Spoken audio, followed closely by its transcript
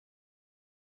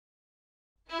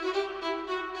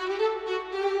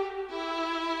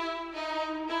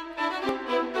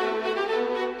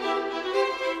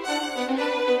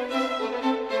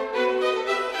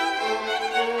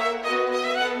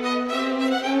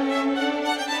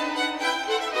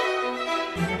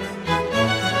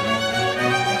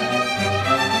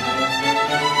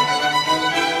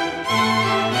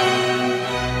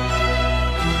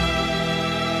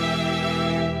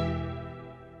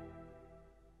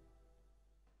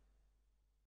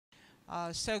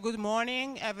So good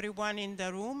morning, everyone in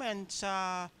the room, and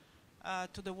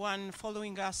to the one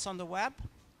following us on the web.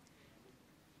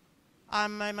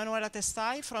 I'm Emanuela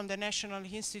Testai from the National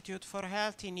Institute for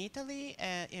Health in Italy,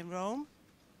 in Rome.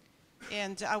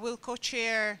 And I will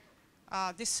co-chair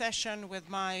this session with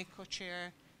my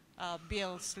co-chair,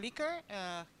 Bill Slicker.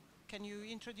 Can you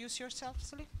introduce yourself,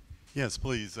 Slick? Yes,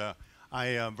 please. I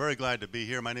am very glad to be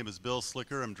here. My name is Bill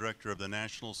Slicker. I'm director of the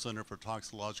National Center for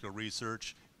Toxicological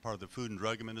Research, part of the Food and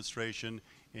Drug Administration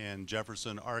in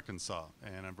Jefferson, Arkansas.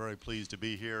 And I'm very pleased to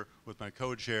be here with my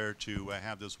co-chair to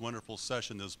have this wonderful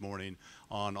session this morning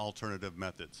on alternative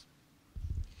methods.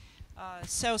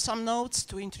 So some notes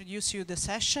to introduce you the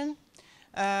session.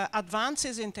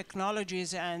 Advances in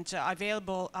technologies and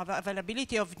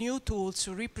availability of new tools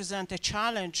represent a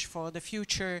challenge for the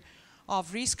future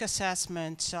of risk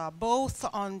assessment, both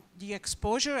on the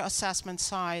exposure assessment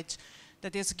side,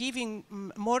 that is giving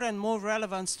more and more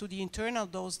relevance to the internal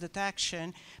dose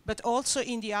detection, but also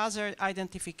in the hazard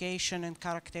identification and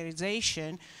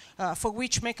characterization, for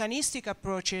which mechanistic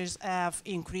approaches have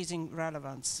increasing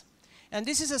relevance. And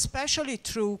this is especially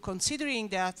true considering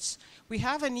that we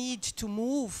have a need to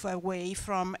move away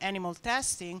from animal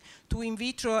testing to in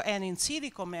vitro and in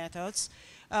silico methods,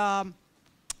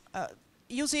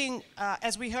 using,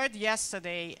 as we heard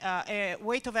yesterday, a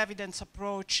weight of evidence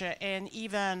approach and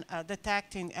even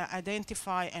detecting,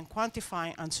 identify and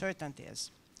quantify uncertainties.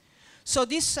 So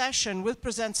this session will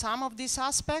present some of these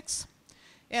aspects,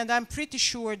 and I'm pretty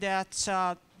sure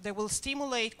that they will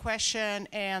stimulate question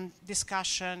and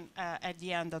discussion at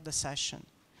the end of the session.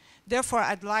 Therefore,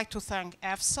 I'd like to thank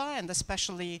EFSA and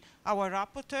especially our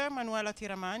rapporteur, Manuela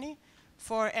Tiramani,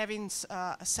 for having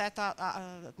set up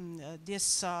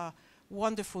this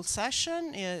wonderful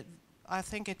session. I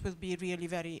think it will be really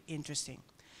very interesting.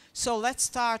 So let's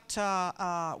start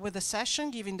with the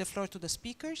session, giving the floor to the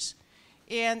speakers.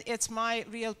 And it's my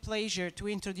real pleasure to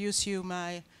introduce you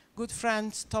my good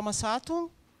friend, Thomas Hartung.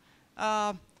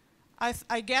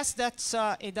 I guess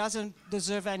that it doesn't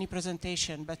deserve any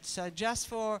presentation, but just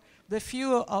for the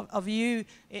few of you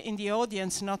in the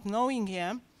audience not knowing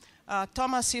him,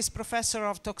 Thomas is professor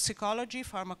of toxicology,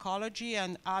 pharmacology,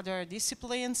 and other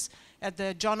disciplines at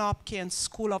the Johns Hopkins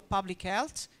School of Public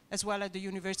Health, as well as the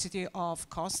University of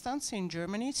Constance in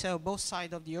Germany, so both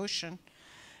sides of the ocean.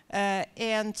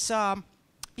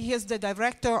 He is the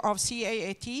director of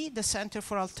CAAT, the Center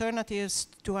for Alternatives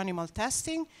to Animal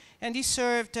Testing, and he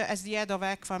served as the head of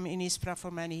ECFAM in ISPRA for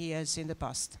many years in the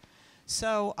past.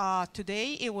 So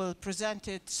today he will present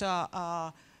its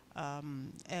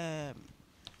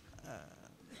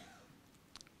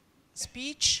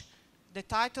speech. The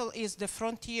title is The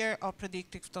Frontier of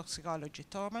Predictive Toxicology.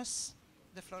 Thomas,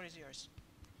 the floor is yours.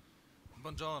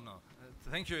 Buongiorno.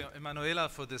 Thank you, Emanuela,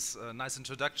 for this nice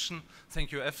introduction.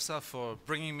 Thank you, EFSA, for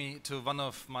bringing me to one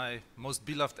of my most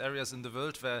beloved areas in the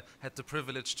world where I had the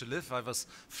privilege to live. I was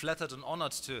flattered and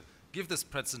honored to give this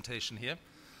presentation here.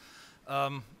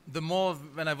 The more,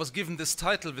 when I was given this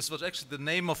title, this was actually the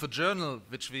name of a journal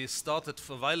which we started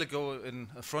a while ago in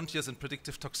Frontiers in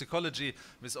Predictive Toxicology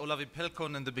with Olavi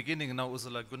Pelkon in the beginning, and now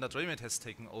Ursula Gundert-Remit has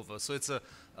taken over. So it's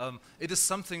it is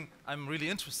something I'm really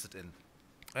interested in.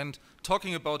 And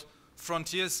talking about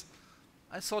frontiers,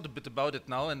 I thought a bit about it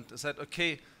now and said,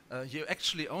 okay, you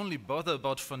actually only bother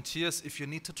about frontiers if you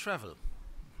need to travel.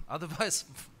 Otherwise,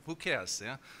 who cares,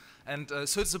 yeah? And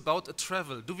so it's about a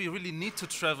travel. Do we really need to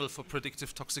travel for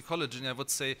predictive toxicology? And I would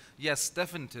say, yes,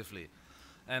 definitively.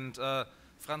 And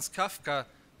Franz Kafka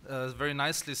very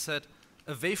nicely said,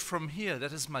 away from here,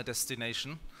 that is my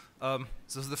destination.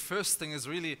 So the first thing is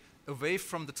really away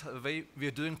from the way we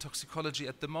are doing toxicology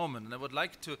at the moment. And I would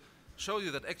like to show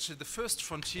you that actually the first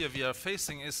frontier we are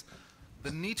facing is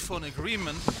the need for an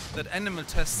agreement that animal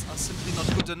tests are simply not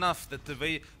good enough, that the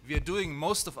way we are doing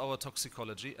most of our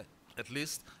toxicology, at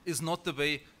least, is not the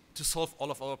way to solve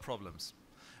all of our problems.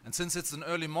 And since it's an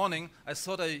early morning, I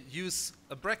thought I'd use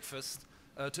a breakfast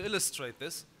to illustrate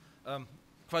this.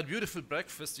 Quite beautiful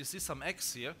breakfast. You see some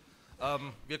eggs here.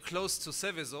 We are close to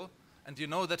Seveso, and you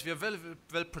know that we are very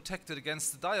well protected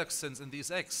against the dioxins in these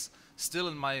eggs. Still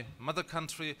in my mother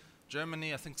country,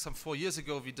 Germany, I think some 4 years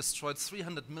ago, we destroyed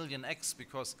 300 million eggs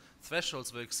because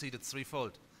thresholds were exceeded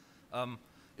threefold.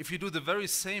 If you do the very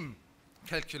same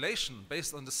calculation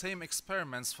based on the same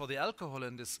experiments for the alcohol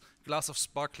in this glass of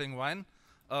sparkling wine,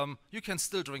 you can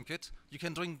still drink it. You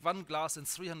can drink one glass in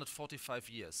 345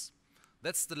 years.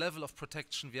 That's the level of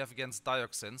protection we have against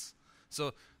dioxins.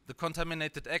 So the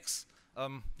contaminated eggs,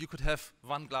 you could have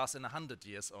one glass in 100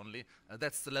 years only.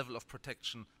 That's the level of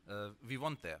protection we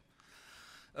want there.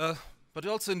 But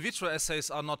also in vitro assays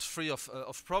are not free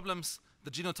of problems.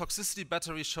 The genotoxicity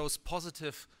battery shows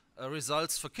positive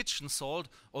results for kitchen salt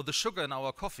or the sugar in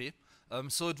our coffee.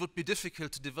 So it would be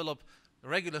difficult to develop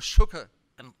regular sugar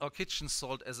or kitchen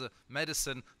salt as a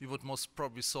medicine. We would most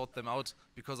probably sort them out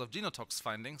because of genotox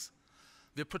findings.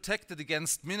 We're protected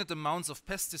against minute amounts of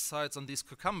pesticides on these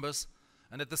cucumbers,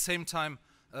 and at the same time,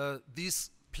 these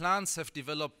plants have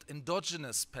developed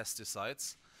endogenous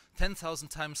pesticides, 10,000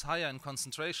 times higher in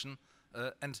concentration,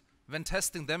 and when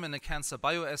testing them in a cancer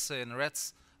bioassay in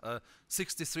rats,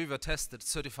 63 were tested,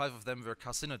 35 of them were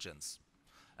carcinogens.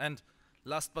 And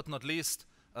last but not least,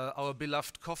 our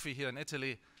beloved coffee here in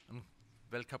Italy,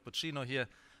 bel cappuccino here,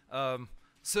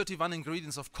 31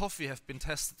 ingredients of coffee have been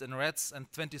tested in rats,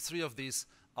 and 23 of these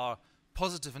are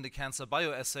positive in the cancer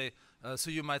bioassay. So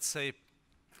you might say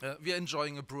we are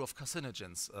enjoying a brew of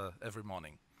carcinogens every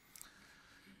morning.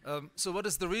 So what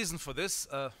is the reason for this?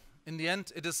 In the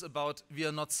end, it is about we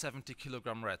are not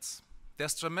 70-kilogram rats.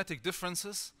 There's dramatic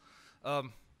differences.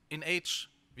 In age,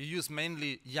 we use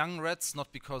mainly young rats,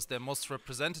 not because they're most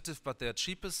representative, but they're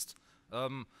cheapest.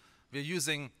 We're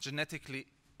using genetically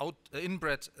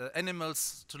inbred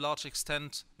animals to a large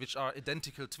extent, which are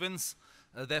identical twins.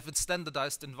 They have a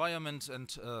standardized environment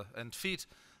and feed.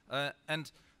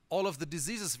 And all of the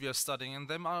diseases we are studying in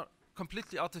them are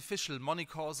completely artificial,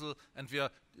 monocausal, and we are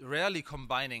rarely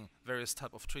combining various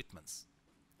types of treatments.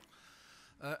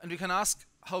 And we can ask,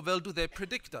 how well do they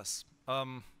predict us?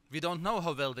 We don't know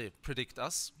how well they predict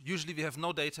us. Usually we have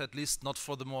no data, at least not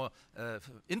for the more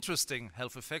interesting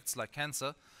health effects like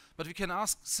cancer. But we can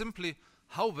ask simply,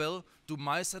 how well do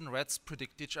mice and rats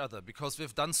predict each other? Because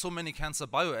we've done so many cancer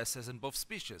bioassays in both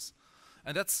species.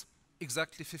 And that's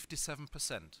exactly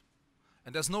 57%.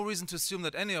 And there's no reason to assume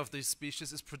that any of these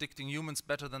species is predicting humans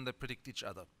better than they predict each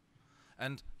other.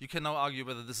 And you can now argue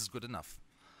whether this is good enough.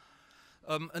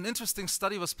 An interesting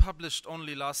study was published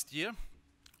only last year.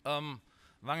 Wang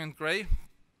and Gray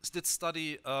did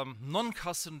study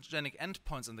non-carcinogenic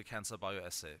endpoints in the cancer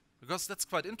bioassay, because that's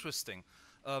quite interesting.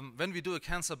 When we do a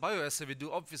cancer bioassay, we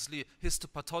do obviously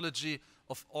histopathology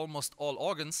of almost all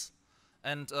organs,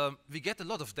 and we get a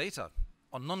lot of data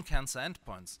on non-cancer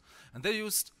endpoints. And they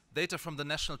used data from the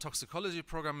National Toxicology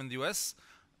Program in the US,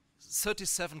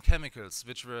 37 chemicals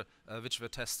which were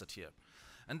tested here.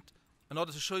 And in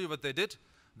order to show you what they did,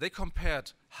 they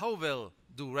compared how well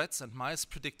do rats and mice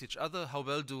predict each other, how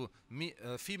well do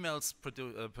females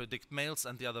predict males,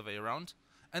 and the other way around.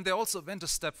 And they also went a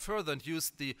step further and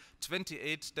used the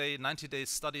 28-day, 90-day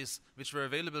studies which were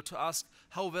available to ask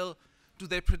how well do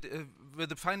they were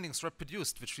the findings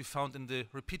reproduced, which we found in the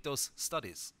repeat dose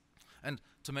studies. And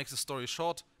to make the story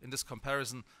short, in this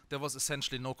comparison, there was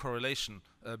essentially no correlation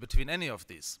between any of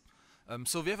these.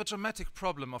 So we have a dramatic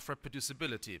problem of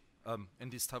reproducibility in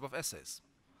these type of assays,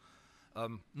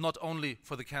 not only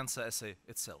for the cancer assay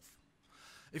itself.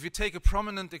 If you take a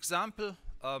prominent example,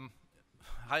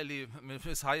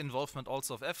 with high involvement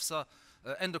also of EFSA,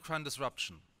 endocrine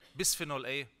disruption. Bisphenol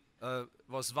A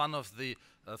was one of the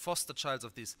foster childs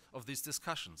of these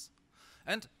discussions.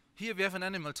 And here we have an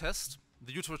animal test,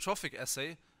 the uterotrophic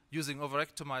assay, using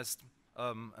overectomized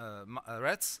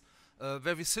rats,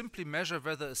 where we simply measure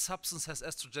whether a substance has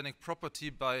estrogenic property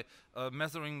by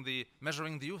measuring the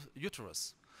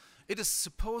uterus. It is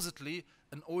supposedly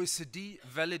an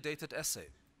OECD-validated assay.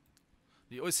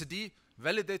 The OECD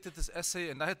validated this assay,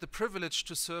 and I had the privilege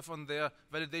to serve on their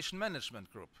validation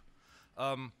management group.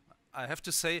 I have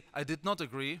to say I did not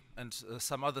agree, and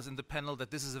some others in the panel, that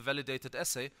this is a validated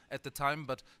assay at the time,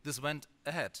 but this went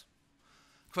ahead.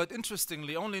 Quite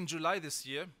interestingly, only in July this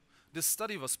year, this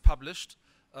study was published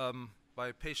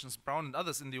by Patience Brown and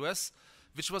others in the US,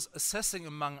 which was assessing,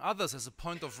 among others, as a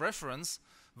point of reference,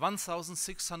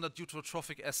 1,600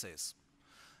 uterotrophic assays.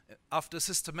 After a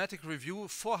systematic review,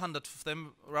 400 of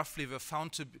them roughly were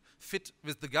found to fit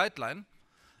with the guideline,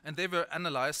 and they were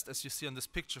analyzed, as you see on this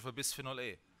picture, for bisphenol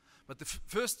A. But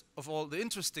first of all, the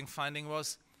interesting finding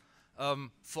was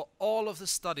for all of the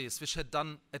studies which had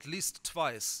done at least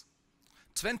twice,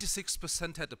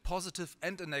 26% had a positive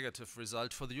and a negative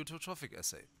result for the uterotrophic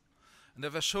assay. And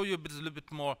if I show you a little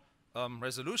bit more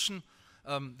resolution,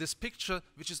 this picture,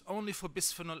 which is only for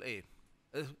bisphenol A.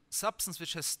 a substance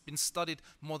which has been studied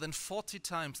more than 40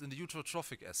 times in the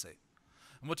eutrophic assay.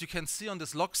 And what you can see on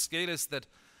this log scale is that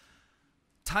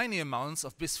tiny amounts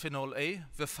of bisphenol A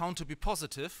were found to be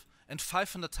positive, and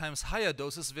 500 times higher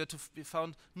doses were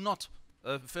found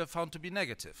to be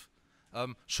negative,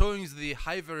 showing the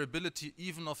high variability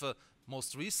even of a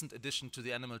most recent addition to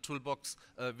the animal toolbox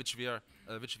which we are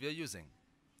using.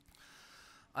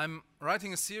 I'm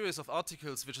writing a series of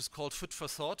articles which is called Food for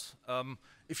Thought.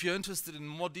 If you're interested in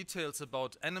more details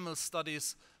about animal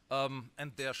studies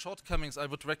and their shortcomings, I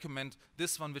would recommend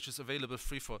this one, which is available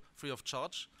free of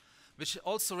charge, which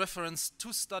also referenced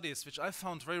two studies which I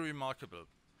found very remarkable.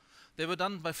 They were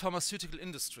done by pharmaceutical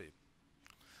industry.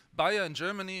 Bayer in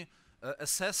Germany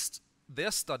assessed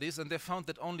their studies, and they found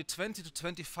that only 20 to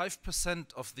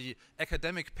 25% of the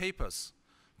academic papers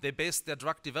they based their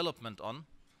drug development on,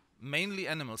 mainly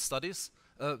animal studies,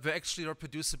 were actually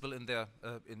reproducible in their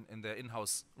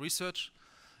in-house research.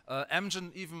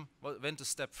 Amgen even went a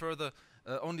step further.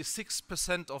 Only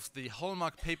 6% of the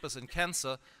hallmark papers in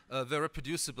cancer were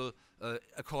reproducible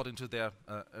according to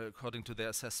their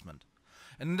assessment.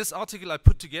 And in this article I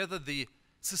put together the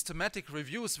systematic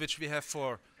reviews which we have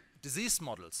for disease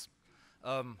models.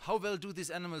 How well do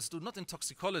these animals do, not in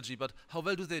toxicology, but how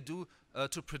well do they do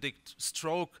to predict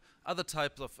stroke, other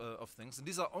types of things. And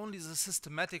these are only the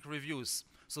systematic reviews,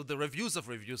 so the reviews of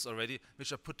reviews already,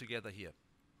 which are put together here.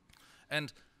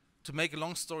 And to make a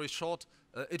long story short,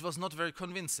 it was not very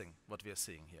convincing what we are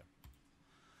seeing here.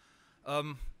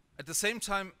 At the same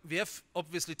time, we have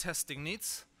obviously testing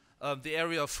needs. The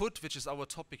area of food, which is our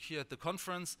topic here at the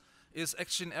conference, is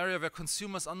actually an area where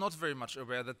consumers are not very much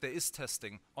aware that there is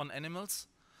testing on animals,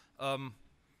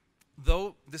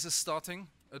 though this is starting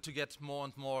to get more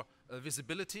and more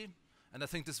visibility, and I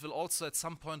think this will also at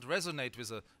some point resonate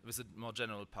with a more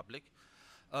general public.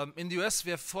 In the US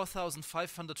we have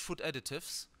 4,500 food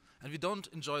additives, and we don't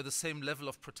enjoy the same level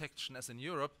of protection as in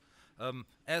Europe.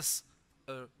 As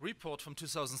a report from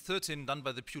 2013 done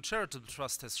by the Pew Charitable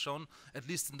Trust has shown, at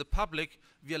least in the public,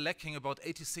 we are lacking about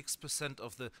 86%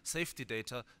 of the safety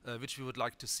data which we would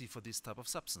like to see for these type of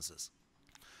substances.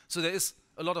 So there is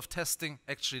a lot of testing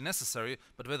actually necessary,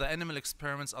 but whether animal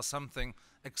experiments are something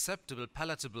acceptable,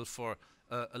 palatable for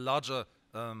a larger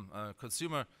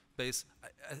consumer base,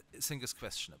 I think is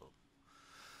questionable.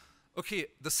 Okay,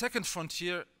 the second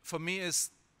frontier for me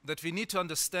is that we need to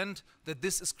understand that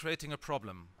this is creating a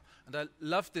problem. And I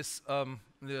love this,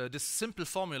 this simple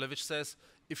formula which says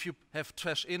if you have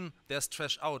trash in, there's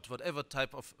trash out, whatever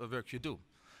type of work you do.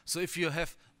 So if you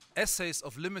have assays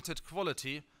of limited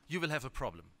quality, you will have a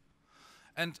problem.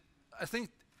 And I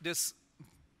think this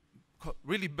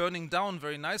really burning down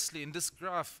very nicely in this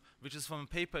graph, which is from a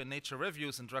paper in Nature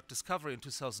Reviews and Drug Discovery in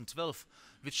 2012,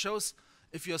 which shows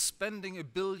if you're spending $1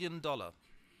 billion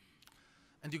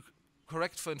and you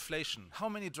correct for inflation, how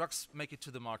many drugs make it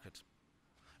to the market?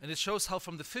 And it shows how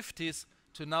from the 50s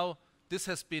to now this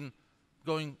has been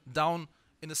going down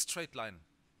in a straight line.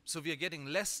 So we are getting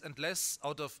less and less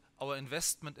out of our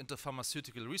investment into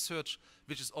pharmaceutical research,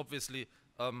 which is obviously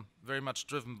very much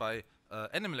driven by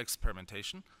animal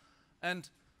experimentation. And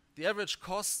the average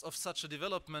cost of such a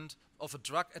development of a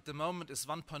drug at the moment is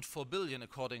 1.4 billion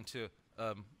according to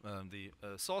the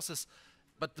sources.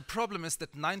 But the problem is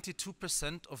that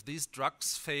 92% of these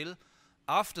drugs fail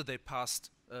after they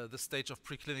passed the stage of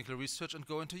preclinical research and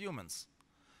go into humans.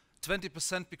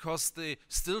 20% because they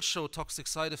still show toxic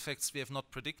side effects we have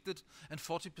not predicted, and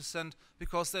 40%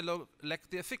 because they lack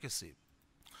the efficacy.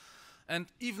 And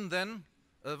even then,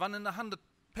 1 in 100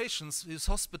 patients who is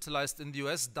hospitalized in the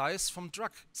US dies from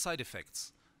drug side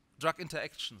effects, drug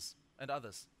interactions, and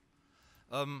others.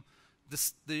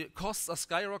 The costs are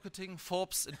skyrocketing.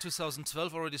 Forbes in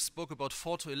 2012 already spoke about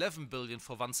 4 to 11 billion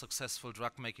for one successful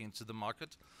drug making it to the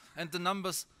market. And the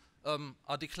numbers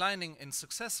are declining in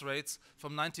success rates.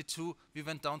 From 92, we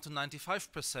went down to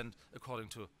 95% according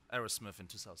to Aerosmith in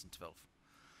 2012.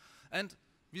 And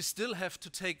we still have to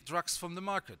take drugs from the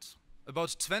market.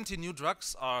 About 20 new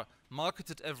drugs are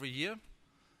marketed every year.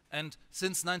 And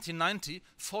since 1990,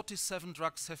 47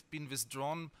 drugs have been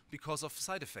withdrawn because of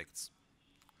side effects.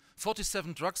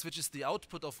 47 drugs, which is the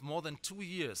output of more than 2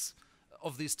 years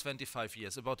of these 25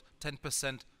 years, about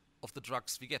 10% of the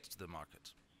drugs we get to the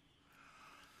market.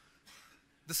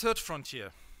 The third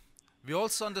frontier, we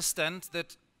also understand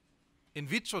that in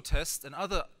vitro tests and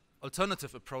other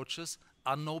alternative approaches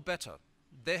are no better.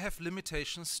 They have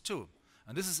limitations too,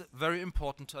 and this is very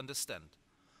important to understand.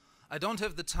 I don't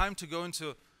have the time to go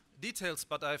into details,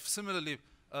 but I've similarly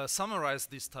summarize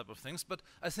these type of things, but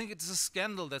I think it is a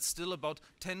scandal that still about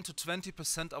 10 to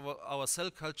 20% of our cell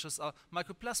cultures are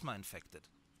mycoplasma infected.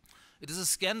 It is a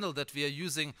scandal that we are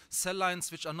using cell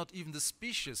lines which are not even the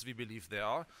species we believe they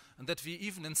are, and that we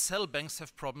even in cell banks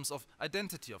have problems of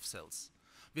identity of cells.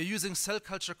 We are using cell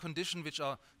culture conditions which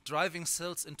are driving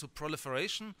cells into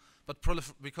proliferation, but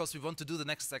because we want to do the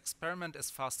next experiment as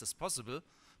fast as possible,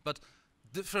 but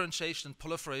differentiation and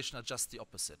proliferation are just the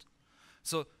opposite.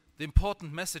 So the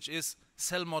important message is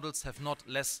cell models have not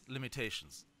less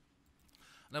limitations.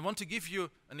 And I want to give you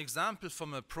an example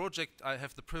from a project I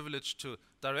have the privilege to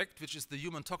direct, which is the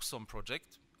Human Toxome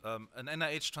Project, an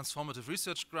NIH transformative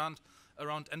research grant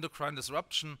around endocrine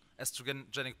disruption,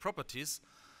 estrogenic properties.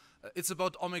 It's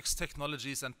about omics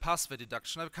technologies and pathway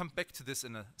deduction. I'll come back to this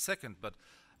in a second, but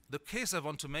the case I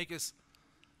want to make is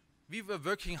we were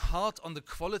working hard on the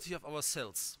quality of our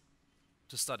cells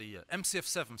to study here,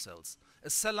 MCF7 cells, a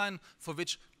cell line for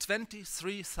which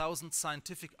 23,000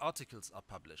 scientific articles are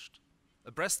published.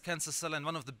 A breast cancer cell line,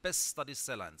 one of the best studied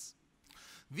cell lines.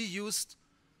 We used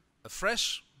a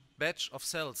fresh batch of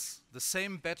cells, the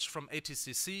same batch from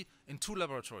ATCC in 2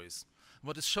 laboratories.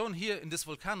 What is shown here in this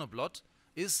volcano plot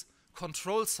is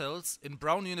control cells in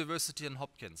Brown University and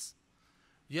Hopkins.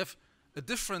 You have a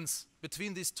difference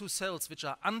between these 2 cells which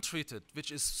are untreated,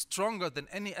 which is stronger than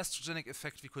any estrogenic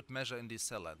effect we could measure in these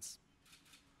cell lines.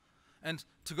 And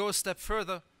to go a step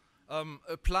further,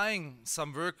 applying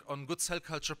some work on good cell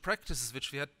culture practices,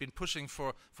 which we had been pushing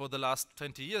for the last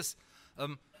 20 years,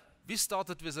 we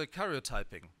started with a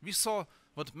karyotyping. We saw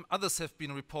what others have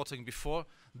been reporting before.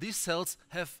 These cells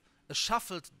have a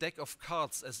shuffled deck of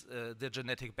cards as their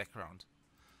genetic background.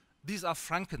 These are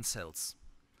Franken cells.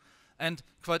 And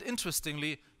quite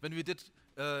interestingly, when we did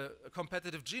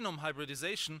competitive genome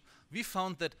hybridization, we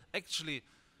found that actually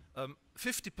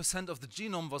 50% of the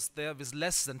genome was there with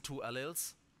less than 2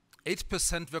 alleles.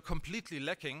 8% were completely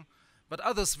lacking, but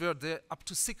others were there up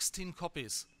to 16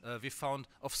 copies we found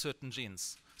of certain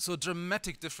genes. So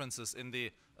dramatic differences in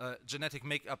the genetic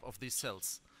makeup of these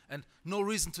cells, and no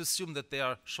reason to assume that they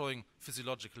are showing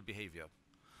physiological behavior.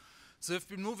 So we've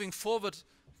been moving forward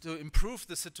to improve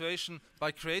the situation by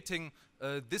creating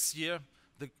this year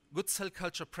the Good Cell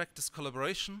Culture Practice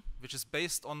Collaboration, which is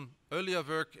based on earlier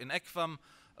work in ECVAM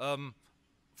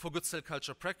for good cell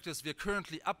culture practice. We are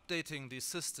currently updating these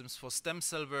systems for stem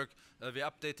cell work. We're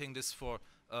updating this for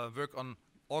work on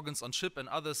organs on chip and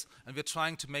others, and we're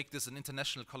trying to make this an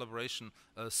international collaboration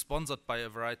sponsored by a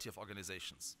variety of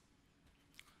organizations.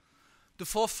 The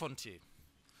 4th frontier.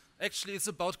 Actually, it's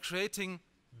about creating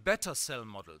better cell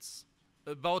models,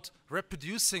 about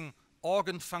reproducing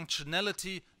organ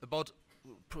functionality, about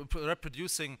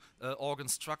reproducing organ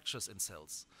structures in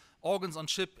cells. Organs on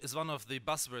chip is one of the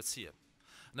buzzwords here.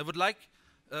 And I would like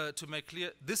to make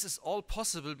clear this is all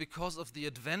possible because of the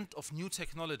advent of new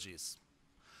technologies.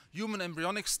 Human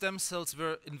embryonic stem cells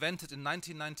were invented in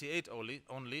 1998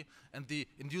 only, and the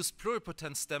induced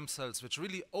pluripotent stem cells, which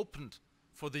really opened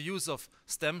for the use of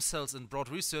stem cells in broad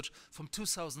research, from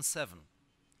 2007.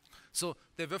 So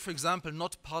they were, for example,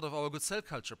 not part of our good cell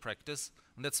culture practice,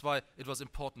 and that's why it was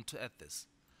important to add this.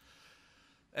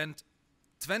 And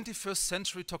 21st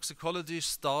century toxicology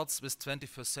starts with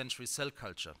 21st century cell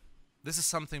culture. This is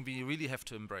something we really have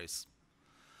to embrace.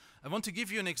 I want to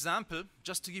give you an example,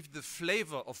 just to give you the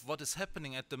flavor of what is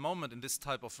happening at the moment in this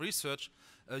type of research,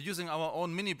 using our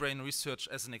own mini-brain research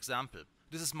as an example.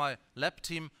 This is my lab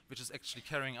team, which is actually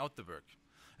carrying out the work.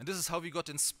 And this is how we got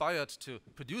inspired to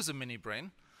produce a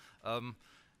mini-brain.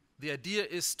 The idea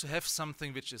is to have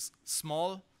something which is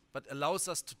small, but allows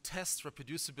us to test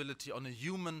reproducibility on a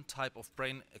human type of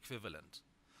brain equivalent.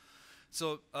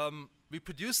 So we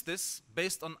produced this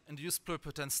based on induced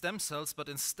pluripotent stem cells, but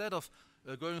instead of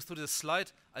going through this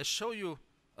slide, I show you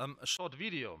a short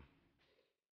video.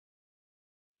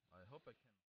 I hope I can.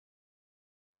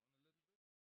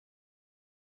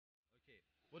 Okay,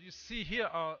 what you see here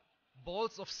are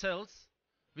balls of cells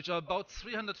which are about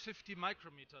 350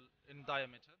 micrometer in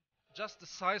diameter, just the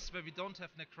size where we don't have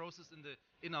necrosis in the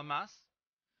inner mass.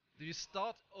 We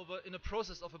start over in a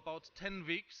process of about 10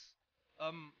 weeks.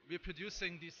 We're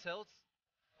producing these cells.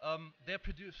 They're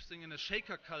producing in a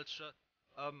shaker culture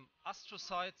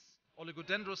astrocytes,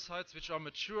 oligodendrocytes, which are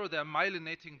mature. They're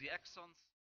myelinating the axons.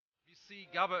 We see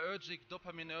GABAergic,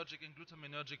 dopaminergic, and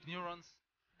glutaminergic neurons.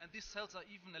 And these cells are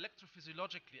even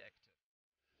electrophysiologically active.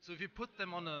 So if you put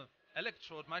them on a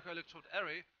electrode, microelectrode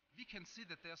array, we can see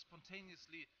that they are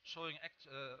spontaneously showing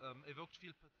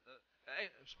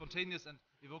spontaneous and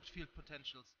evoked field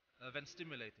potentials when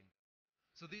stimulating.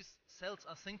 So these cells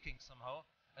are thinking somehow,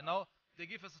 and now they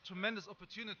give us tremendous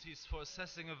opportunities for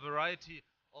assessing a variety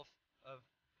of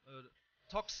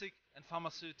toxic and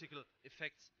pharmaceutical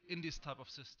effects in these type of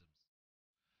systems.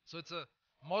 So it's a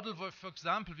model where, for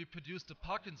example, we produced a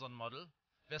Parkinson model,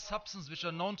 where substances which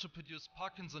are known to produce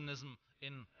Parkinsonism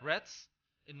in rats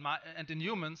and in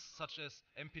humans, such as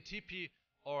MPTP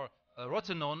or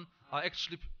rotenone, are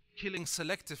actually killing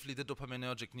selectively the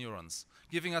dopaminergic neurons,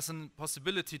 giving us a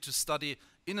possibility to study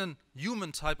in a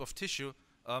human type of tissue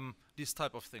these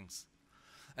type of things.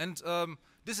 And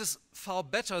this is far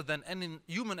better than any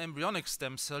human embryonic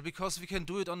stem cell because we can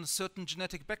do it on certain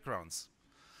genetic backgrounds.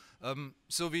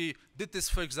 So we did this,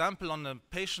 for example, on a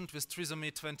patient with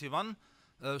trisomy 21,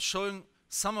 showing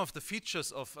some of the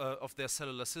features of their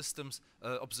cellular systems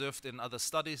observed in other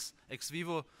studies ex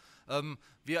vivo.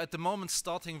 We are at the moment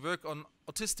starting work on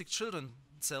autistic children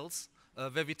cells,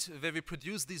 where we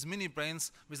produce these mini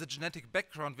brains with a genetic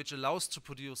background which allows to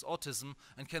produce autism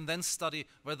and can then study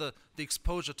whether the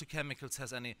exposure to chemicals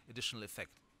has any additional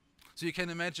effect. So you can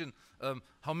imagine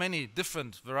how many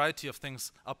different variety of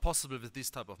things are possible with these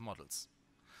type of models.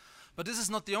 But this is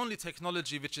not the only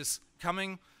technology which is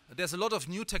coming. There's a lot of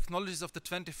new technologies of the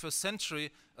 21st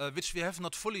century which we have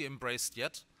not fully embraced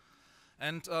yet.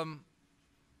 And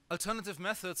alternative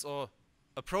methods or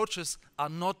approaches are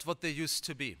not what they used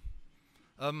to be.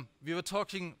 We were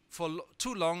talking for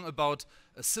too long about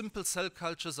simple cell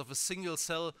cultures of a single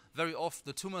cell, very off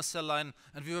the tumor cell line,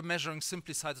 and we were measuring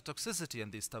simply cytotoxicity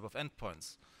and these type of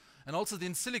endpoints. And also the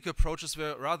in silico approaches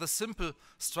were rather simple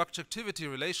structure-activity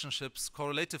relationships,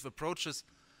 correlative approaches.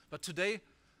 But today,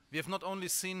 we have not only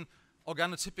seen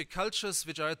organotypic cultures,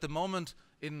 which are at the moment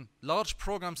in large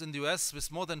programs in the US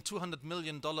with more than $200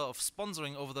 million of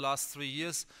sponsoring over the last 3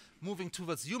 years, moving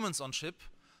towards humans on chip.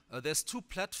 There's 2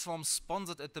 platforms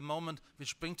sponsored at the moment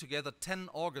which bring together 10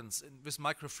 organs with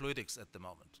microfluidics at the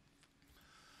moment.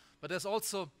 But there's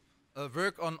also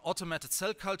work on automated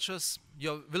cell cultures.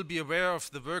 You will be aware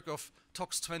of the work of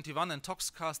Tox21 and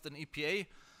ToxCast and EPA,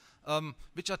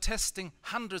 which are testing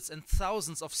hundreds and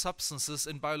thousands of substances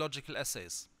in biological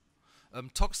assays.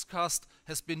 ToxCast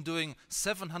has been doing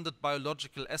 700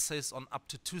 biological assays on up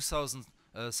to 2,000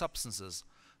 substances.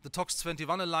 The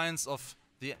Tox21 Alliance of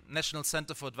the National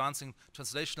Center for Advancing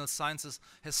Translational Sciences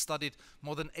has studied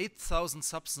more than 8,000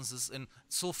 substances in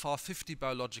so far 50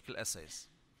 biological assays.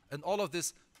 And all of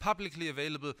this publicly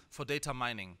available for data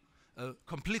mining, a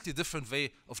completely different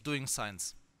way of doing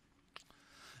science.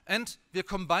 And we are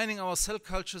combining our cell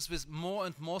cultures with more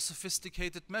and more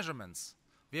sophisticated measurements.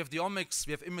 We have the omics,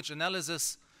 we have image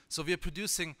analysis, so we are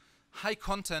producing high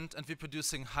content and we're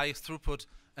producing high throughput,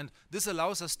 and this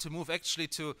allows us to move actually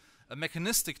to a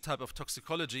mechanistic type of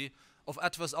toxicology of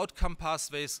adverse outcome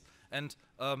pathways, and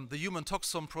the Human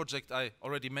Toxome project I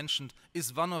already mentioned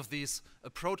is one of these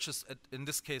approaches, in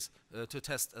this case, to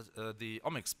test the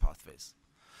omics pathways.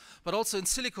 But also in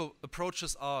silico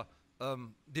approaches are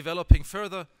developing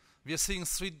further. We are seeing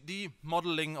 3D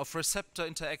modeling of receptor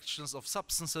interactions of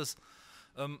substances.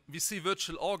 We see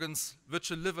virtual organs,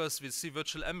 virtual livers, we see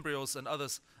virtual embryos and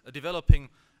others developing,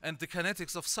 and the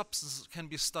kinetics of substances can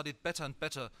be studied better and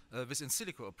better with in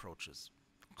silico approaches,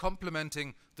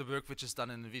 complementing the work which is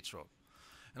done in vitro.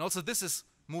 And also this is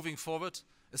moving forward,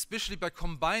 especially by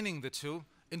combining the two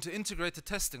into integrated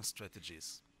testing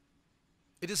strategies.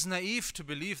 It is naive to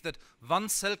believe that one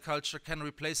cell culture can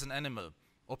replace an animal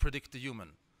or predict the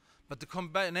human, but the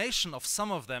combination of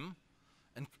some of them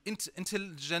and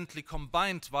intelligently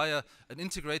combined via an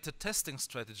integrated testing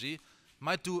strategy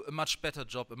might do a much better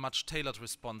job, a much tailored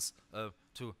response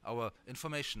to our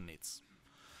information needs.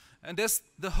 And there's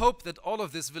the hope that all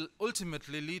of this will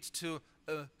ultimately lead to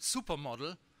a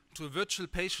supermodel, to a virtual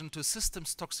patient, to a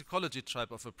systems toxicology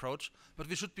type of approach. But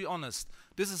we should be honest,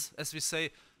 this is, as we say,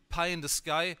 pie in the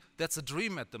sky. That's a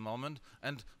dream at the moment,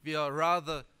 and we are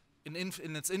rather in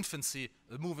its infancy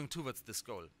moving towards this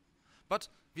goal. But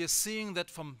we are seeing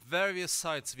that from various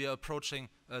sides we are approaching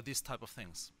these type of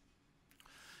things.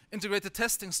 Integrated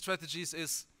testing strategies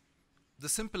is the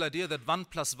simple idea that 1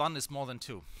 + 1 is more than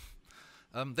 2.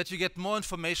 That you get more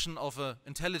information of an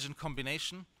intelligent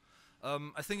combination.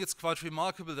 I think it's quite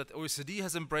remarkable that OECD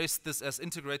has embraced this as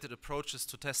integrated approaches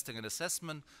to testing and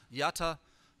assessment. IATA,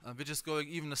 which is going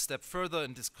even a step further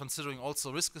and is considering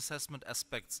also risk assessment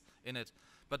aspects in it.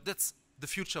 But that's the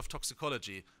future of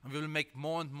toxicology, and we will make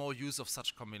more and more use of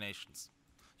such combinations.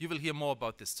 You will hear more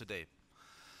about this today.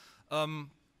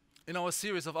 In our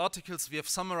series of articles, we have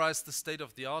summarized the state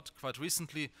of the art quite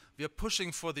recently. We are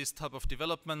pushing for these type of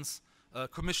developments,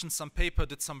 commissioned some paper,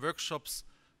 did some workshops.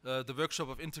 The workshop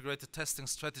of integrated testing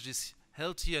strategies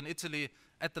held here in Italy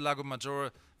at the Lago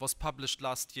Maggiore was published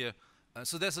last year.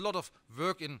 So there's a lot of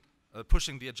work in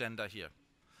pushing the agenda here.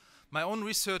 My own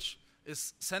research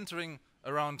is centering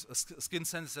around skin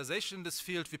sensitization in this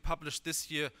field. We published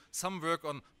this year some work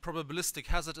on probabilistic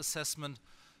hazard assessment,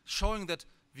 showing that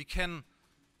we can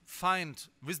find,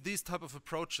 with these type of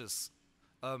approaches,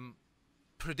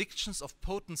 predictions of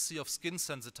potency of skin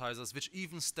sensitizers which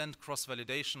even stand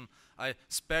cross-validation. I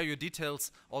spare you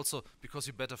details also because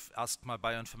you better ask my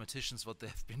bioinformaticians what they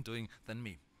have been doing than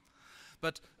me.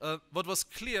 But what was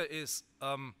clear is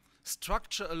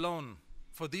structure alone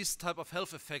for these type of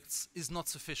health effects is not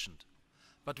sufficient.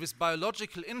 But with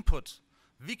biological input,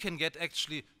 we can get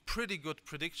actually pretty good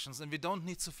predictions, and we don't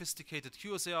need sophisticated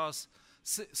QSARs,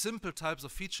 simple types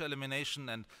of feature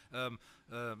elimination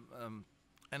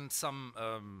and some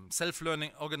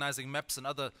self-learning organizing maps and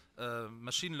other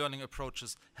machine learning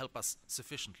approaches help us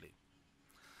sufficiently.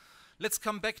 Let's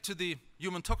come back to the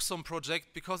Human Toxome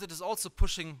project, because it is also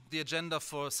pushing the agenda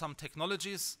for some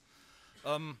technologies.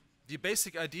 The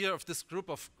basic idea of this group,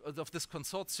 of this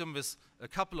consortium with a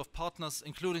couple of partners,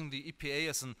 including the EPA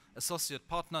as an associate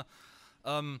partner,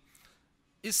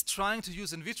 is trying to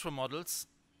use in vitro models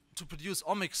to produce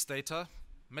omics data,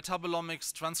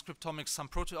 metabolomics, transcriptomics, some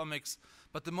proteomics,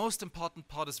 but the most important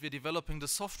part is we're developing the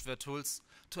software tools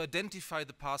to identify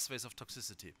the pathways of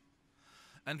toxicity.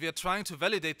 And we are trying to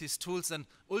validate these tools and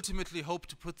ultimately hope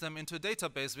to put them into a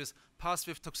database with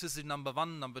pathway of toxicity number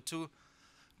 1, number 2,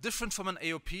 different from an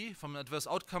AOP, from an adverse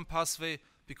outcome pathway,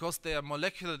 because they are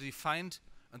molecularly defined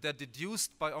and they're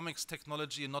deduced by omics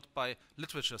technology and not by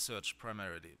literature search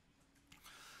primarily.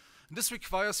 And this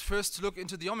requires first to look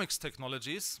into the omics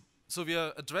technologies. So we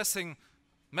are addressing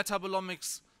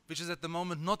metabolomics, which is at the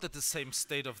moment not at the same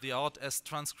state of the art as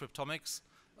transcriptomics,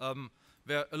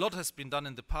 where a lot has been done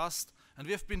in the past. And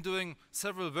we have been doing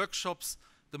several workshops.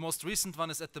 The most recent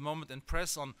one is at the moment in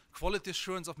press on quality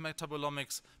assurance of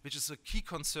metabolomics, which is a key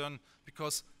concern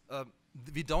because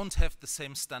we don't have the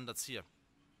same standards here.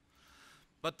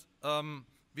 But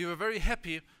we were very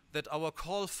happy that our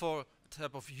call for a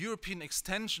type of European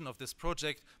extension of this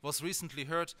project was recently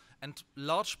heard, and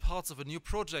large parts of a new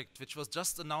project, which was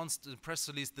just announced in a press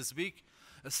release this week,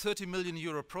 a 30 million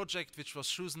euro project which was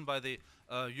chosen by the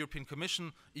European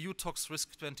Commission, EU Tox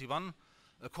Risk 21,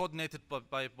 coordinated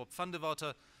by Bob van der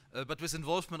Water, but with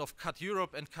involvement of CAT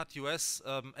Europe and CAT US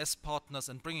as partners,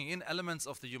 and bringing in elements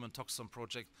of the Human Toxome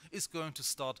project, is going to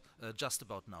start just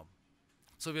about now.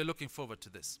 So we are looking forward to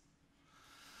this.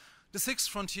 The sixth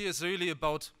frontier is really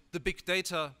about the big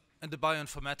data and the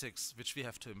bioinformatics, which we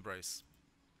have to embrace.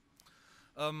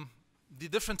 The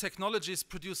different technologies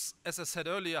produce, as I said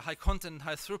earlier, high content and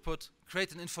high throughput,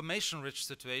 create an information-rich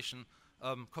situation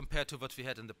compared to what we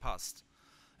had in the past.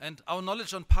 And our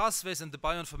knowledge on pathways and the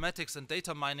bioinformatics and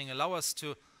data mining allow us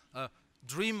to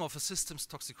dream of a systems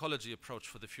toxicology approach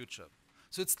for the future.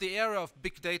 So it's the era of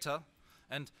big data,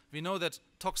 and we know that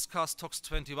ToxCast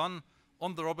Tox21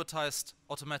 on the robotized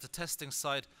automated testing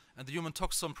side, and the Human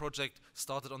Toxome project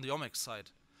started on the omics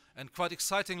side. And quite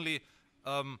excitingly,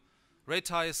 Ray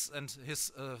Theis and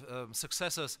his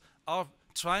successors are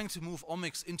trying to move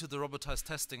omics into the robotized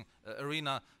testing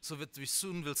arena, so that we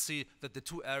soon will see that the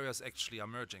two areas actually are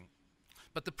merging.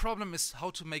 But the problem is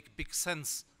how to make big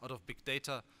sense out of big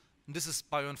data. And this is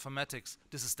bioinformatics,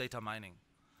 this is data mining.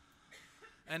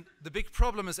 And the big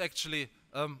problem is actually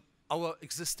our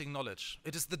existing knowledge.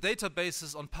 It is the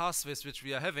databases on pathways which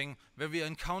we are having, where we are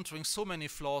encountering so many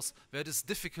flaws, where it is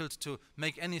difficult to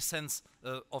make any sense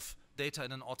of data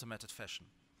in an automated fashion.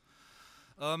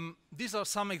 These are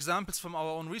some examples from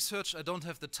our own research. I don't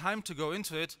have the time to go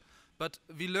into it, but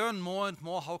we learn more and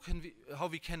more how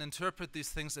we can interpret these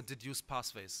things and deduce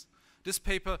pathways. This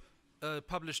paper,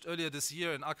 published earlier this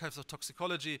year in Archives of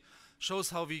Toxicology,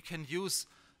 shows how we can use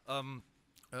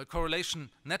correlation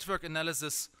network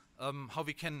analysis, how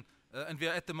we can, and we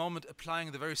are at the moment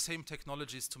applying the very same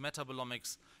technologies to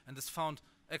metabolomics, and this found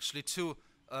actually two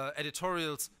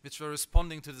editorials which were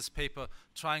responding to this paper,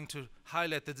 trying to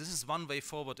highlight that this is one way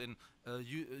forward in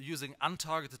using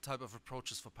untargeted type of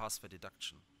approaches for pathway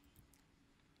deduction.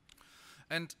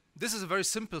 And this is a very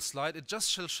simple slide. It just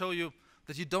shall show you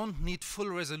that you don't need full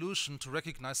resolution to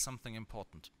recognize something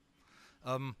important.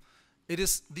 It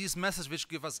is these methods which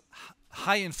give us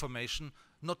high information,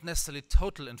 not necessarily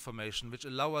total information, which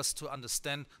allow us to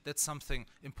understand that something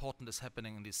important is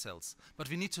happening in these cells. But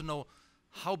we need to know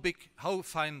how big, how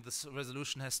fine this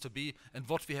resolution has to be, and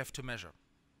what we have to measure.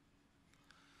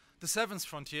 The seventh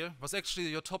frontier was actually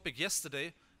your topic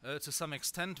yesterday to some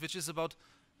extent, which is about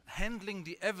handling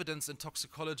the evidence in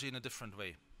toxicology in a different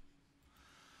way.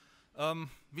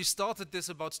 We started this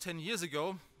about 10 years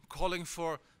ago, calling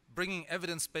for bringing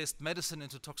evidence-based medicine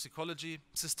into toxicology,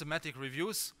 systematic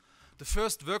reviews. The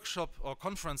first workshop or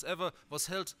conference ever was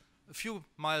held a few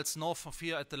miles north of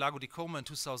here at the Lago di Como in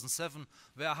 2007,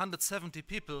 where 170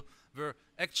 people were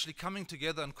actually coming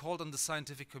together and called on the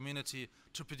scientific community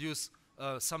to produce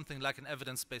something like an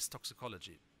evidence-based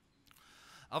toxicology.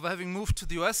 After having moved to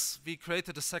the US, we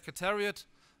created a secretariat.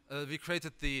 We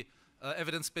created the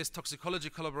evidence-based toxicology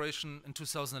collaboration in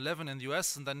 2011 in the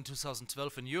US and then in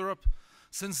 2012 in Europe.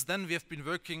 Since then, we have been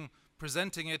working,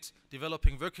 presenting it,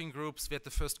 developing working groups. We had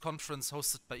the first conference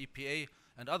hosted by EPA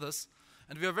and others.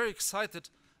 And we are very excited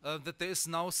that there is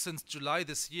now, since July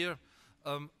this year,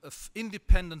 an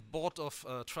independent board of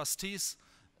trustees.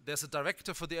 There's a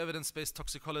director for the evidence-based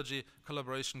toxicology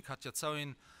collaboration, Katja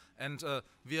Zawin, and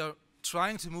we are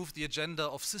trying to move the agenda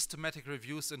of systematic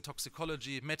reviews in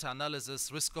toxicology,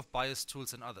 meta-analysis, risk of bias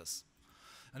tools, and others.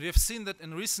 And we have seen that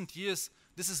in recent years,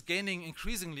 this is gaining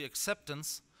increasingly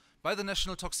acceptance by the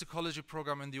National Toxicology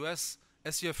Program in the US,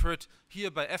 as you have heard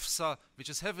here by EFSA, which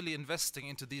is heavily investing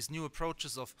into these new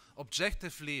approaches of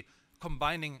objectively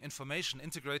combining information,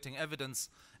 integrating evidence,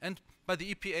 and by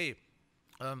the EPA.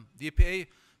 The EPA,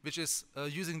 which is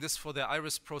using this for their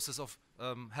IRIS process of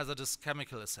hazardous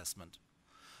chemical assessment.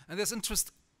 And there's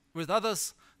interest with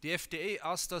others. The FDA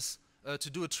asked us to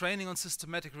do a training on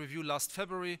systematic review last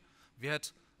February. We had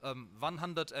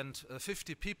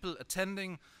 150 people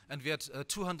attending, and we had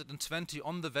 220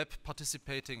 on the web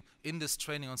participating in this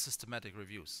training on systematic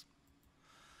reviews.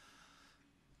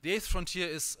 The eighth frontier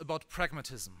is about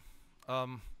pragmatism.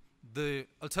 The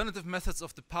alternative methods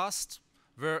of the past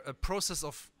were a process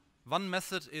of one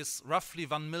method is roughly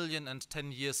 1 million and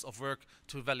 10 years of work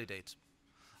to validate.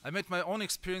 I made my own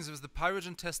experience with the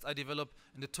pyrogen test I developed,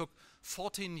 and it took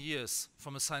 14 years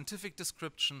from a scientific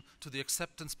description to the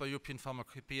acceptance by European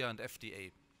Pharmacopoeia and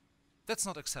FDA. That's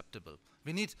not acceptable.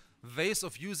 We need ways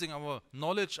of using our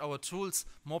knowledge, our tools,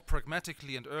 more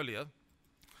pragmatically and earlier.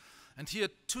 And here,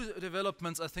 two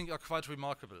developments I think are quite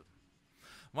remarkable.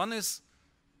 One is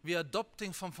we are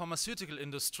adopting from pharmaceutical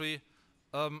industry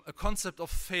a concept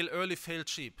of fail early, fail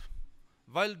cheap.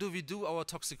 Why do we do our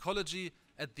toxicology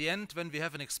at the end when we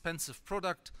have an expensive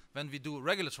product, when we do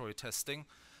regulatory testing?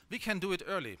 We can do it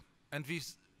early, and we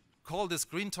call this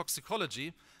green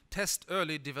toxicology, test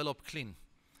early, develop clean.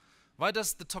 Why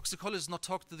does the toxicologist not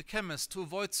talk to the chemist to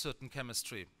avoid certain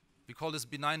chemistry? We call this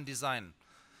benign design.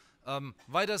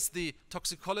 Why does the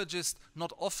toxicologist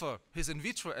not offer his in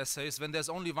vitro assays when there's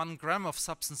only 1 gram of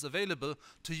substance available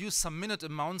to use some minute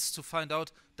amounts to find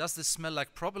out, does this smell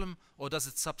like problem or does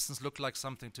its substance look like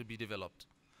something to be developed?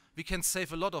 We can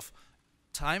save a lot of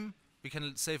time, we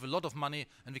can save a lot of money,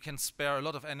 and we can spare a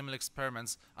lot of animal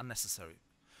experiments unnecessary.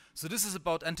 So this is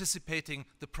about anticipating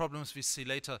the problems we see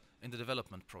later in the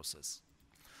development process.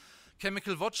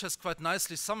 Chemical Watch has quite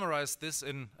nicely summarized this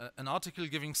in an article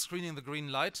giving Screening the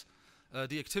Green Light,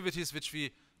 the activities which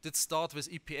we did start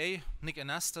with EPA, Nick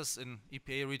Anastas in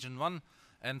EPA Region 1,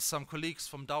 and some colleagues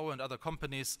from Dow and other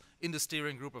companies in the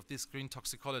steering group of this green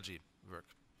toxicology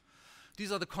work.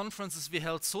 These are the conferences we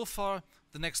held so far.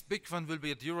 The next big one will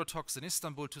be at Eurotox in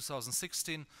Istanbul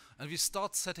 2016, and we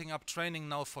start setting up training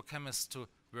now for chemists to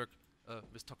work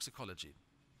with toxicology.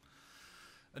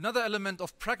 Another element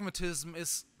of pragmatism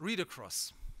is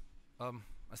read-across. I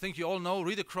think you all know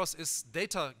read-across is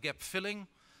data gap filling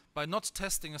by not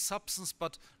testing a substance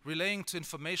but relaying to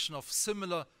information of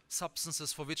similar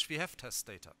substances for which we have test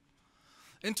data.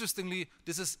 Interestingly,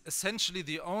 this is essentially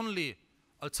the only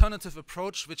alternative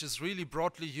approach which is really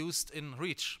broadly used in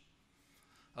REACH.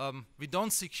 We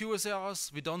don't see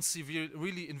QSARs, we don't see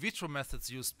really in vitro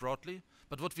methods used broadly,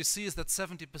 but what we see is that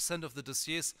 70% of the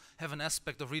dossiers have an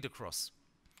aspect of read-across.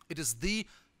 It is the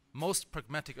most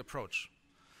pragmatic approach.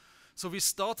 So we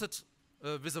started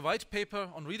with a white paper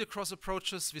on read-across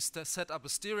approaches. We set up a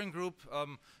steering group.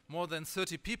 More than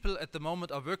 30 people at the moment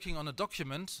are working on a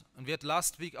document, and we had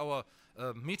last week our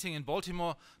meeting in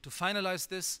Baltimore to finalize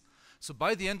this. So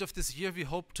by the end of this year, we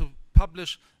hope to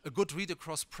publish a good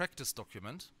read-across practice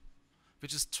document,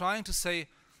 which is trying to say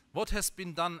what has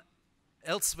been done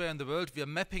elsewhere in the world. We are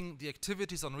mapping the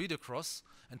activities on read-across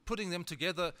and putting them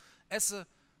together as a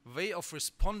way of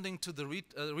responding to the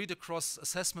read-across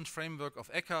assessment framework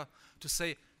of ECHA to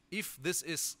say, if this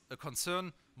is a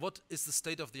concern, what is the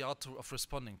state of the art of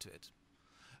responding to it?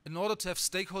 In order to have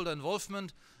stakeholder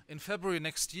involvement, in February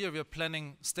next year we are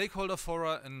planning stakeholder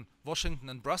fora in Washington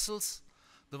and Brussels.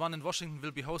 The one in Washington will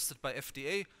be hosted by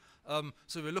FDA.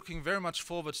 So we're looking very much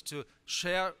forward to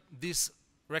share these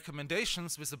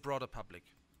recommendations with the broader public.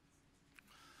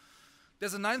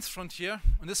 There's a ninth frontier,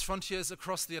 and this frontier is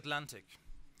across the Atlantic.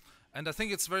 And I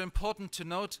think it's very important to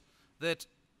note that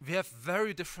we have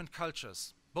very different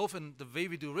cultures, both in the way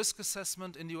we do risk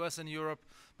assessment in the US and Europe,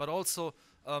 but also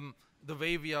the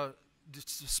way we are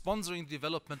sponsoring the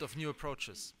development of new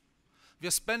approaches. We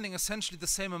are spending essentially the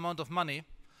same amount of money.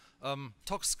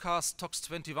 ToxCast,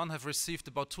 Tox21 have received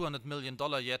about $200 million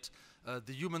yet.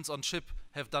 The humans on chip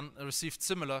have received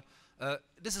similar.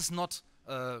 This is not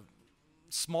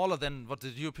smaller than what the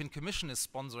European Commission is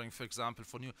sponsoring, for example,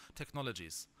 for new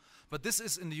technologies. But this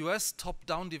is in the US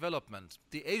top-down development.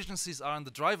 The agencies are in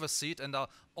the driver's seat and are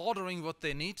ordering what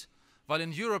they need, while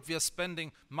in Europe we are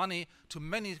spending money to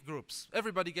many groups.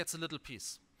 Everybody gets a little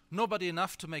piece. Nobody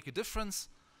enough to make a difference,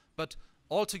 but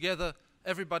altogether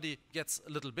everybody gets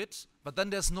a little bit, but then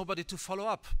there's nobody to follow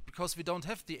up because we don't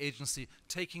have the agency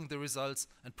taking the results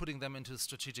and putting them into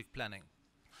strategic planning.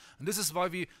 And this is why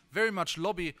we very much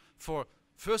lobby for,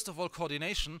 first of all,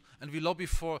 coordination, and we lobby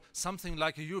for something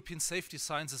like a European Safety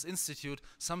Sciences Institute,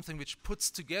 something which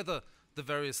puts together the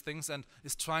various things and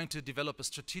is trying to develop a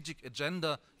strategic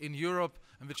agenda in Europe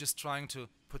and which is trying to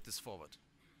put this forward.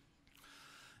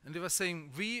 And if I was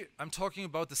saying we, I'm talking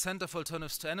about the Center for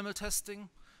Alternatives to Animal Testing,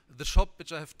 the shop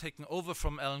which I have taken over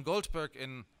from Alan Goldberg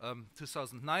in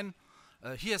 2009.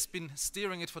 He has been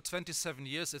steering it for 27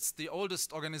 years. It's the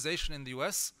oldest organization in the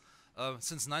US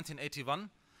since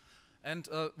 1981. And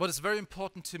what is very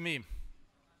important to me,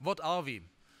 what are we?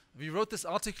 We wrote this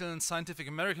article in Scientific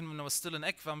American when I was still in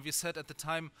ECVAM. We said at the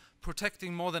time,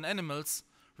 protecting more than animals,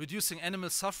 reducing animal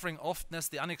suffering often has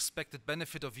the unexpected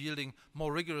benefit of yielding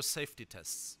more rigorous safety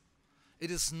tests.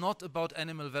 It is not about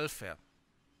animal welfare.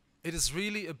 It is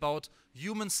really about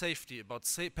human safety, about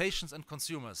patients and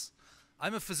consumers.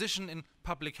 I'm a physician in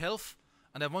public health,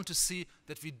 and I want to see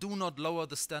that we do not lower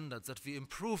the standards, that we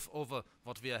improve over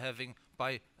what we are having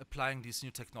by applying these new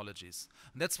technologies.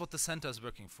 And that's what the center is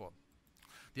working for.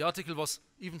 The article was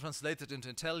even translated into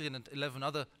Italian and 11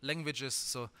 other languages,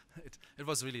 so it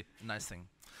was really a nice thing.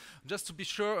 Just to be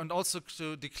sure and also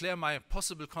to declare my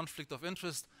possible conflict of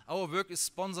interest, our work is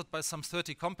sponsored by some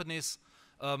 30 companies,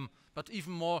 but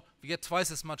even more, we get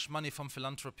twice as much money from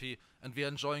philanthropy, and we are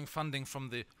enjoying funding from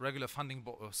the regular funding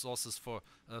sources for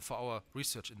our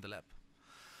research in the lab.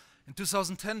 In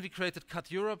 2010, we created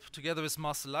Cut Europe together with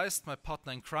Marcel Leist, my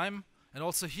partner in crime, and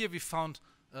also here we found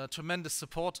tremendous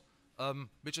support,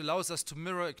 which allows us to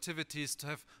mirror activities, to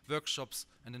have workshops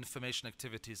and information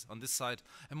activities on this side.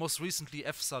 And most recently,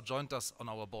 EFSA joined us on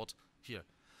our board here.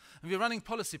 And we're running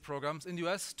policy programs. In the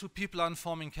US, 2 people are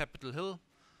informing Capitol Hill.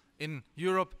 In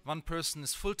Europe, 1 person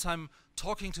is full-time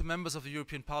talking to members of the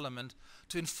European Parliament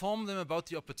to inform them about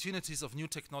the opportunities of new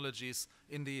technologies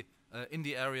in the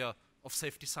area of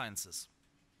safety sciences.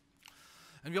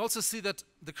 And we also see that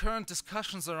the current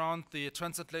discussions around the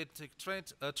transatlantic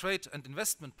trade and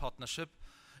investment partnership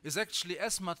is actually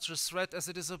as much a threat as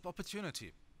it is an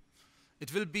opportunity.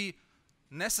 It will be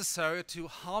necessary to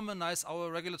harmonize our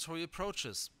regulatory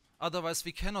approaches. Otherwise,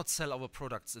 we cannot sell our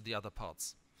products in the other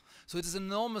parts. So it is an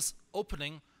enormous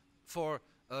opening for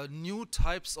new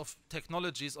types of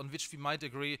technologies on which we might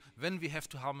agree when we have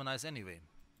to harmonize anyway.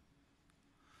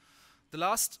 The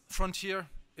last frontier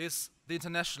is the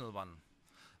international one.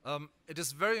 It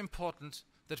is very important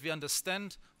that we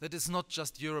understand that it's not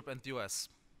just Europe and the US.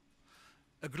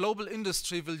 A global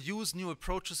industry will use new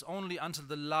approaches only until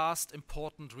the last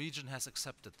important region has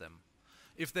accepted them.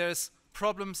 If there's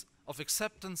problems of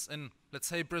acceptance in, let's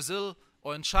say, Brazil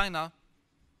or in China,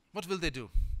 what will they do?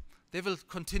 They will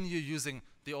continue using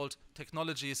the old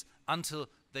technologies until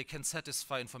they can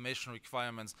satisfy information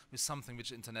requirements with something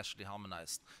which is internationally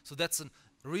harmonized. So that's a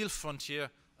real frontier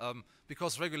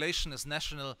because regulation is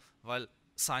national while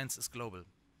science is global.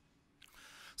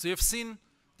 So you've seen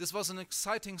this was an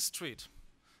exciting street.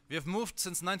 We have moved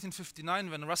since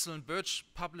 1959 when Russell and Birch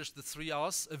published the 3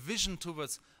 R's, a vision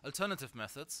towards alternative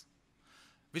methods,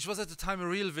 which was at the time a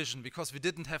real vision because we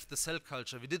didn't have the cell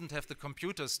culture, we didn't have the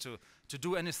computers to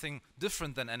do anything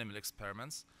different than animal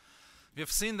experiments. We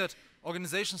have seen that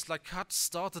organizations like CUT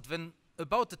started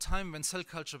about the time when cell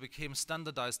culture became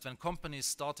standardized, when companies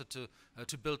started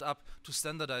to build up to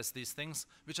standardize these things,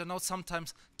 which are now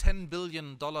sometimes $10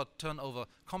 billion turnover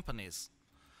companies.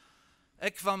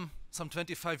 ECVAM, some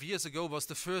 25 years ago, was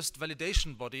the first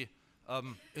validation body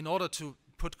in order to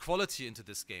put quality into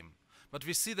this game. But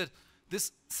we see that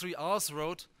this 3 R's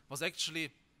road was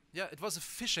actually, it was a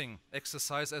fishing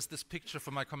exercise, as this picture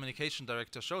from my communication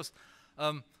director shows.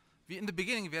 In the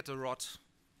beginning, we had a rod.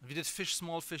 We did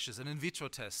small fishes, an in vitro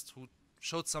test, who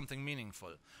showed something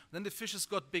meaningful. Then the fishes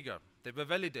got bigger. They were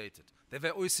validated. They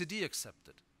were OECD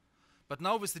accepted. But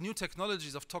now with the new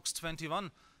technologies of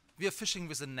Tox21, we are fishing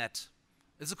with a net.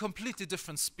 It's a completely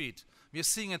different speed. We are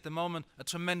seeing at the moment a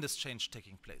tremendous change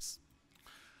taking place.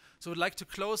 So I'd like to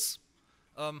close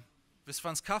with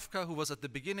Franz Kafka, who was at the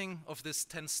beginning of this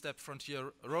 10-step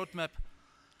frontier roadmap.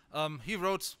 He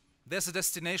wrote, "There's a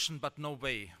destination but no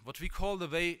way. What we call the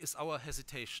way is our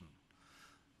hesitation."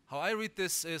 How I read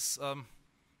this is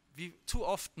we too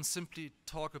often simply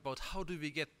talk about how do we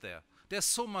get there. There's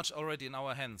so much already in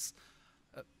our hands.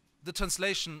 The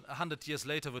translation 100 years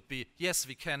later would be, yes,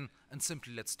 we can, and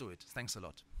simply let's do it. Thanks a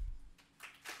lot.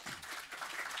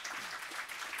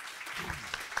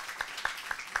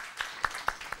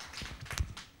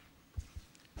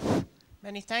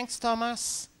 Many thanks,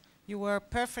 Thomas. You were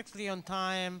perfectly on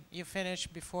time. You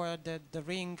finished before the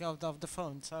ring of the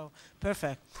phone, so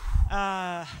perfect.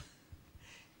 Are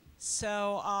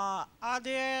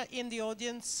there in the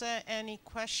audience any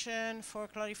question for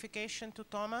clarification to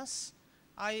Thomas?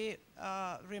 I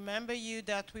remember you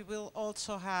that we will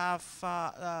also have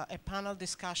a panel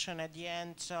discussion at the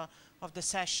end of the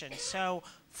session. So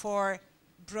for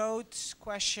broad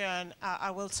question,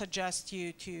 I will suggest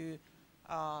you to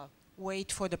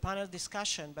wait for the panel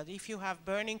discussion. But if you have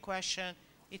burning question,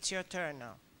 it's your turn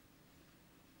now.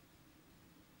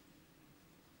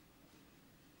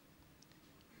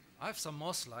 I have some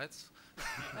more slides.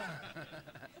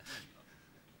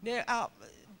 There,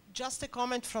 just a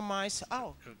comment from my side.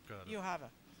 Oh, you have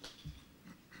it.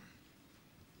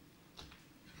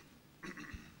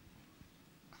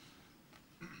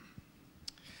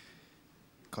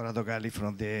 Corrado Galli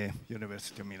from the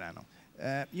University of Milano.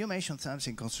 You mentioned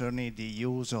something concerning the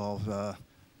use of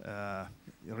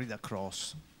read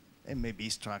across and maybe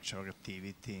structural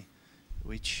activity,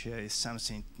 which is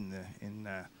something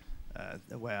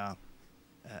where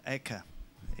ECA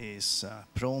is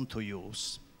prone to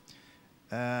use.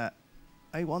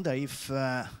 I wonder if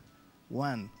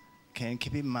one can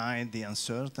keep in mind the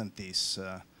uncertainties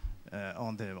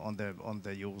on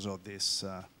the use of these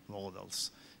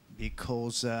models,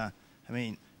 because I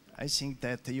mean, I think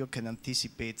that you can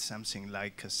anticipate something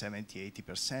like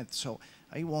 70–80%. So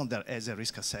I wonder, as a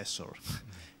risk assessor,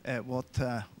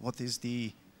 what is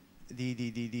the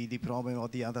problem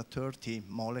of the other 30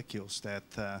 molecules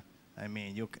that I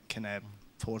mean you can have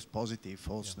false positive,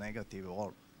 false negative,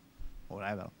 or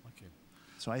whatever. Okay.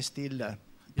 So I still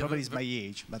probably it's my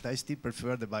age, but I still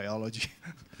prefer the biology.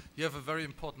 You have a very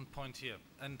important point here,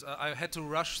 and I had to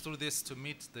rush through this to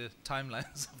meet the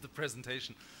timelines of the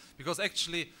presentation, because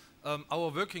actually our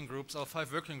working groups, our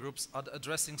 5 working groups, are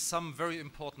addressing some very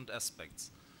important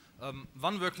aspects.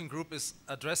 One working group is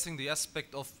addressing the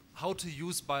aspect of how to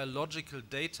use biological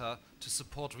data to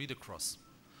support read-across,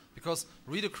 because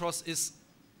read-across is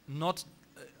not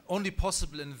only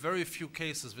possible in very few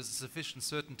cases with sufficient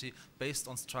certainty based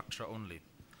on structure only.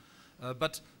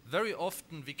 But very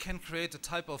often we can create a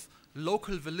type of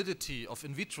local validity of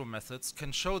in vitro methods,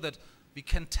 can show that we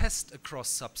can test across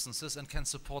substances and can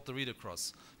support the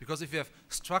read-across. Because if you have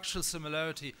structural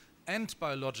similarity and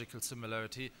biological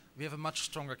similarity, we have a much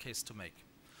stronger case to make.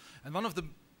 And one of the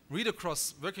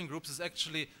read-across working groups is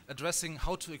actually addressing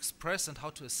how to express and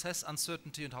how to assess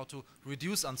uncertainty and how to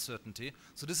reduce uncertainty.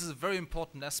 So this is a very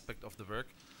important aspect of the work.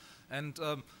 And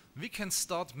we can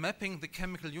start mapping the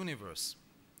chemical universe.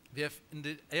 We have, in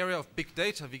the area of big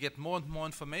data, we get more and more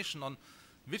information on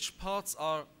which parts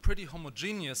are pretty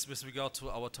homogeneous with regard to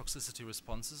our toxicity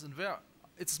responses and where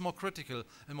it's more critical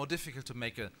and more difficult to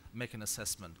make an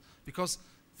assessment, because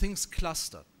things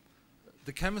cluster.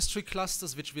 The chemistry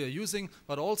clusters which we are using,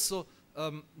 but also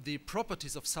the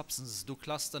properties of substances do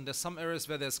cluster, and there's some areas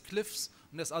where there's cliffs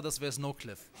and there's others where there's no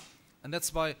cliff. And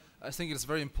that's why I think it's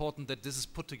very important that this is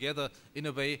put together in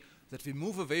a way that we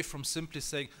move away from simply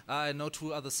saying, I know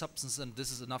 2 other substances and this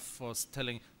is enough for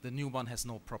telling the new one has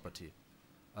no property.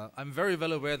 I'm very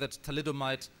well aware that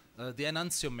thalidomide, the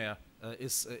enantiomer,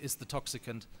 is the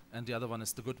toxicant and the other one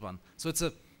is the good one. So it's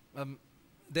a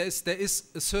there is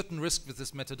a certain risk with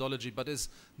this methodology, but is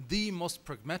the most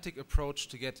pragmatic approach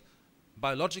to get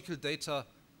biological data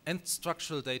and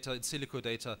structural data, in silico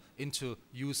data, into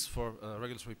use for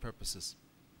regulatory purposes.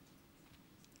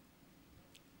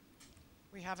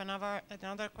 We have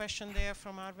another question there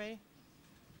from Arve.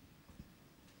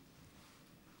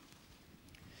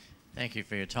 Thank you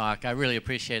for your talk. I really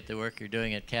appreciate the work you're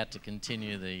doing at CAT to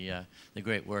continue the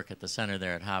great work at the center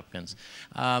there at Hopkins.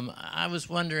 I was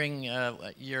wondering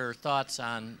your thoughts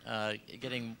on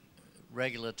getting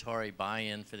regulatory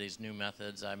buy-in for these new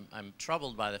methods. I'm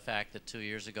troubled by the fact that 2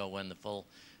 years ago, when the full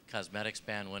cosmetics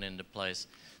ban went into place,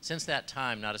 since that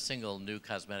time not a single new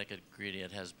cosmetic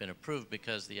ingredient has been approved,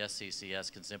 because the SCCS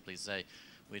can simply say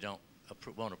we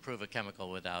won't approve a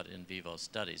chemical without in vivo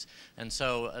studies. And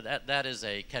so that is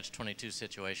a catch-22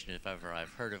 situation if ever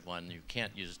I've heard of one. You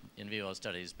can't use in vivo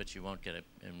studies, but you won't get an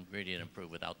ingredient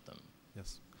approved without them.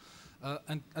 Yes.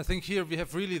 And I think here we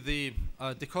have really the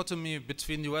dichotomy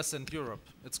between US and Europe.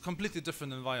 It's a completely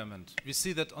different environment. We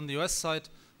see that on the US side,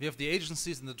 we have the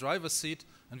agencies in the driver's seat,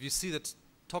 and we see that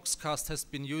ToxCast has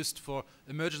been used for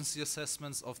emergency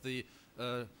assessments of the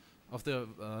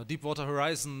Deepwater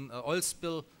Horizon oil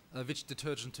spill, which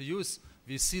detergent to use.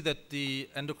 We see that the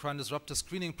endocrine disruptor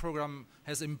screening program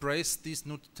has embraced these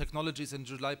new technologies. In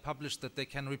July published that they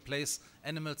can replace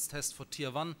animals test for tier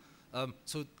 1.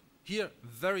 So here,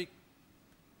 very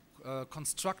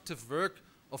constructive work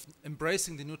of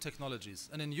embracing the new technologies.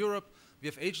 And in Europe, we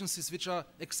have agencies which are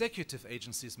executive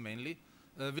agencies mainly,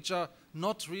 which are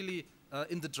not really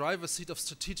in the driver's seat of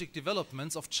strategic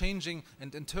developments, of changing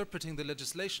and interpreting the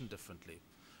legislation differently.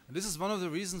 And this is one of the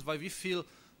reasons why we feel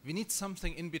we need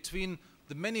something in between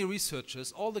the many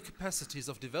researchers, all the capacities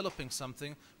of developing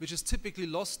something which is typically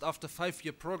lost after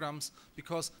 5-year programs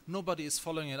because nobody is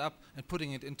following it up and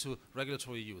putting it into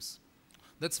regulatory use.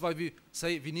 That's why we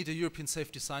say we need a European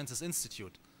Safety Sciences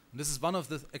Institute. And this is one of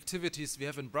the activities we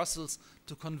have in Brussels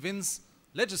to convince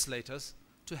legislators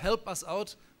to help us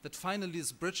out that finally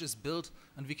this bridge is built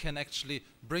and we can actually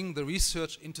bring the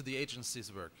research into the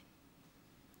agency's work.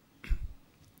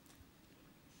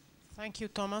 Thank you,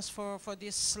 Thomas, for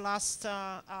this last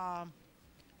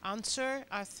answer.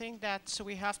 I think that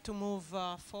we have to move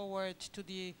forward to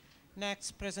the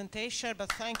next presentation,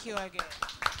 but thank you again.